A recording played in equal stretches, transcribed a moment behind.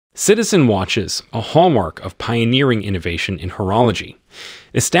Citizen watches, a hallmark of pioneering innovation in horology.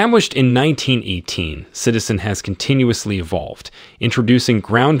 Established in 1918, Citizen has continuously evolved, introducing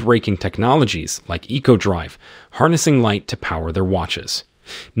groundbreaking technologies like eco-drive, harnessing light to power their watches.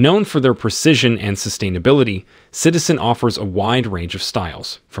 Known for their precision and sustainability, Citizen offers a wide range of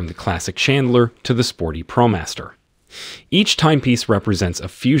styles, from the classic chandelier to the sporty promaster. Each timepiece represents a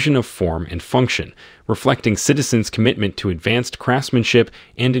fusion of form and function, reflecting Citizen's commitment to advanced craftsmanship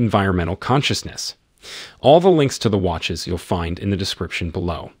and environmental consciousness. All the links to the watches you'll find in the description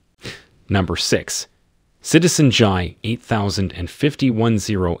below. Number 6. Citizen Jai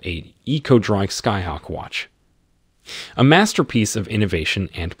 805108 Eco-Drive Skyhawk Watch. A masterpiece of innovation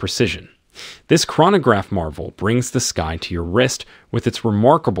and precision. This chronograph marvel brings the sky to your wrist with its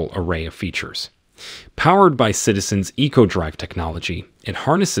remarkable array of features. Powered by Citizen's eco-drive technology, it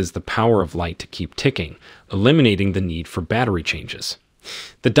harnesses the power of light to keep ticking, eliminating the need for battery changes.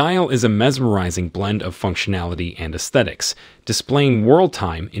 The dial is a mesmerizing blend of functionality and aesthetics, displaying world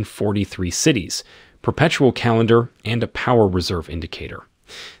time in 43 cities, perpetual calendar, and a power reserve indicator.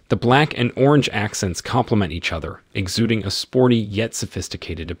 The black and orange accents complement each other, exuding a sporty yet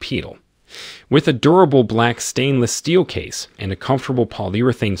sophisticated appeal. With a durable black stainless steel case and a comfortable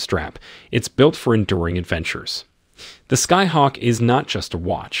polyurethane strap, it's built for enduring adventures. The Skyhawk is not just a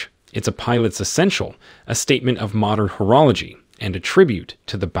watch. It's a pilot's essential, a statement of modern horology, and a tribute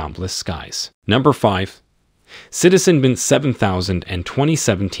to the boundless skies. Number 5. Citizen Bin 7000 and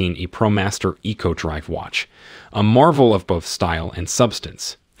 2017 a ProMaster Eco-Drive Watch, a marvel of both style and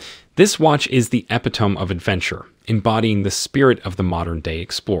substance. This watch is the epitome of adventure, embodying the spirit of the modern-day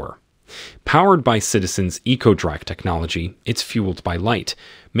explorer. Powered by Citizen's eco-drive technology, it's fueled by light,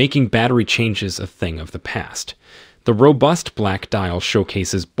 making battery changes a thing of the past. The robust black dial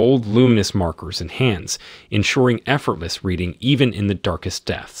showcases bold luminous markers and hands, ensuring effortless reading even in the darkest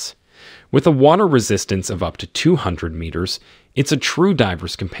depths. With a water resistance of up to 200 meters, it's a true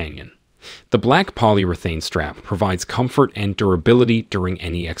diver's companion. The black polyurethane strap provides comfort and durability during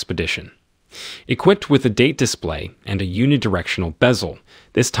any expedition. Equipped with a date display and a unidirectional bezel,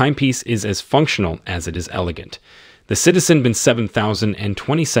 this timepiece is as functional as it is elegant. The Citizen Bin 7000 and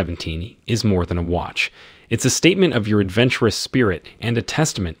 2017 is more than a watch. It's a statement of your adventurous spirit and a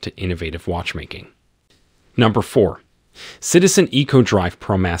testament to innovative watchmaking. Number 4. Citizen Eco-Drive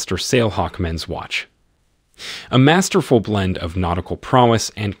ProMaster Sailhawk Men's Watch. A masterful blend of nautical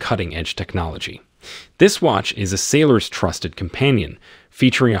prowess and cutting-edge technology. This watch is a sailor's trusted companion,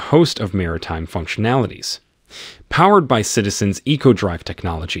 featuring a host of maritime functionalities. Powered by Citizen's eco-drive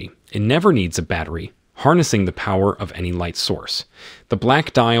technology, it never needs a battery, harnessing the power of any light source. The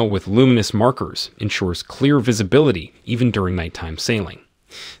black dial with luminous markers ensures clear visibility even during nighttime sailing.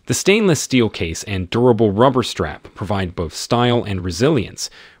 The stainless steel case and durable rubber strap provide both style and resilience,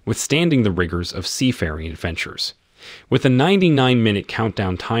 withstanding the rigors of seafaring adventures. With a 99-minute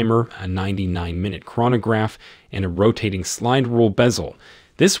countdown timer, a 99-minute chronograph, and a rotating slide rule bezel,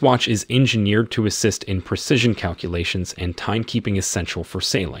 this watch is engineered to assist in precision calculations and timekeeping essential for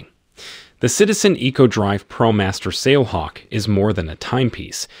sailing. The Citizen Eco-Drive ProMaster Sailhawk is more than a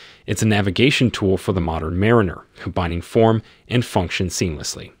timepiece. It's a navigation tool for the modern mariner, combining form and function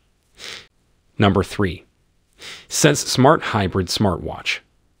seamlessly. Number 3. Sense Smart Hybrid Smartwatch.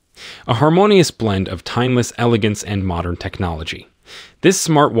 A harmonious blend of timeless elegance and modern technology. This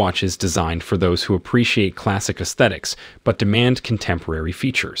smartwatch is designed for those who appreciate classic aesthetics but demand contemporary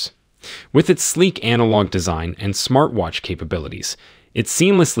features. With its sleek analog design and smartwatch capabilities, it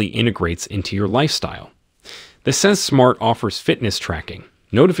seamlessly integrates into your lifestyle. The Sense Smart offers fitness tracking,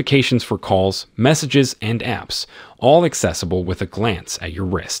 notifications for calls, messages, and apps, all accessible with a glance at your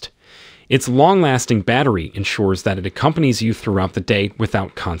wrist. Its long-lasting battery ensures that it accompanies you throughout the day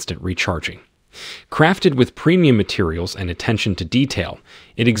without constant recharging. Crafted with premium materials and attention to detail,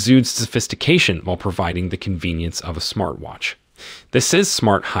 it exudes sophistication while providing the convenience of a smartwatch. The SIS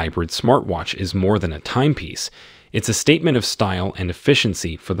Smart Hybrid Smartwatch is more than a timepiece. It's a statement of style and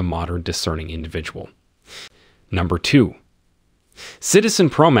efficiency for the modern discerning individual. Number 2. Citizen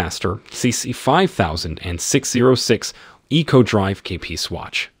ProMaster CC 5000 and 606 Eco-Drive K-Piece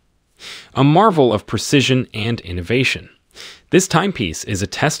Watch. A marvel of precision and innovation. This timepiece is a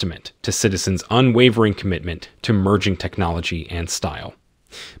testament to Citizen's unwavering commitment to merging technology and style.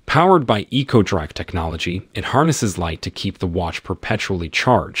 Powered by eco-drive technology, it harnesses light to keep the watch perpetually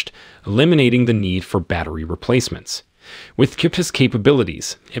charged, eliminating the need for battery replacements. With KIPTA's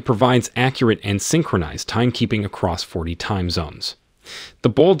capabilities, it provides accurate and synchronized timekeeping across 40 time zones. The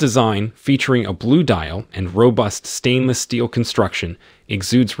bold design, featuring a blue dial and robust stainless steel construction,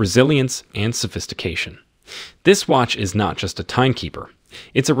 exudes resilience and sophistication. This watch is not just a timekeeper,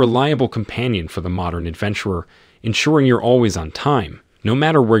 It's a reliable companion for the modern adventurer, ensuring you're always on time, no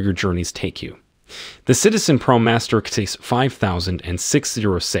matter where your journeys take you. The Citizen ProMaster Case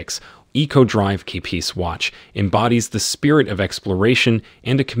 5606 Eco-Drive Keypiece watch embodies the spirit of exploration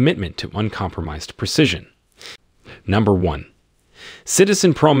and a commitment to uncompromised precision. Number 1.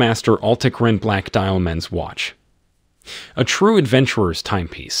 Citizen ProMaster Altichron Black Dial Men's Watch. A true adventurer's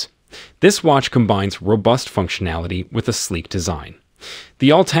timepiece. This watch combines robust functionality with a sleek design.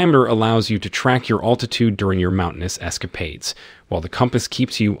 The altimeter allows you to track your altitude during your mountainous escapades, while the compass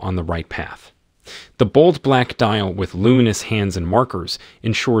keeps you on the right path. The bold black dial with luminous hands and markers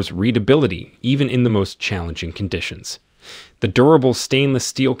ensures readability even in the most challenging conditions. The durable stainless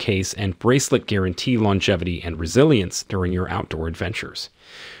steel case and bracelet guarantee longevity and resilience during your outdoor adventures.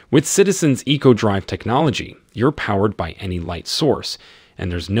 With Citizen's Eco-Drive technology, you're powered by any light source,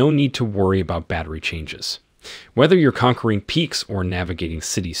 and there's no need to worry about battery changes. Whether you're conquering peaks or navigating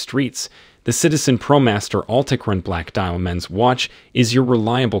city streets, the Citizen ProMaster Altichron Black Dial Men's Watch is your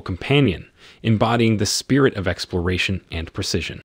reliable companion, embodying the spirit of exploration and precision.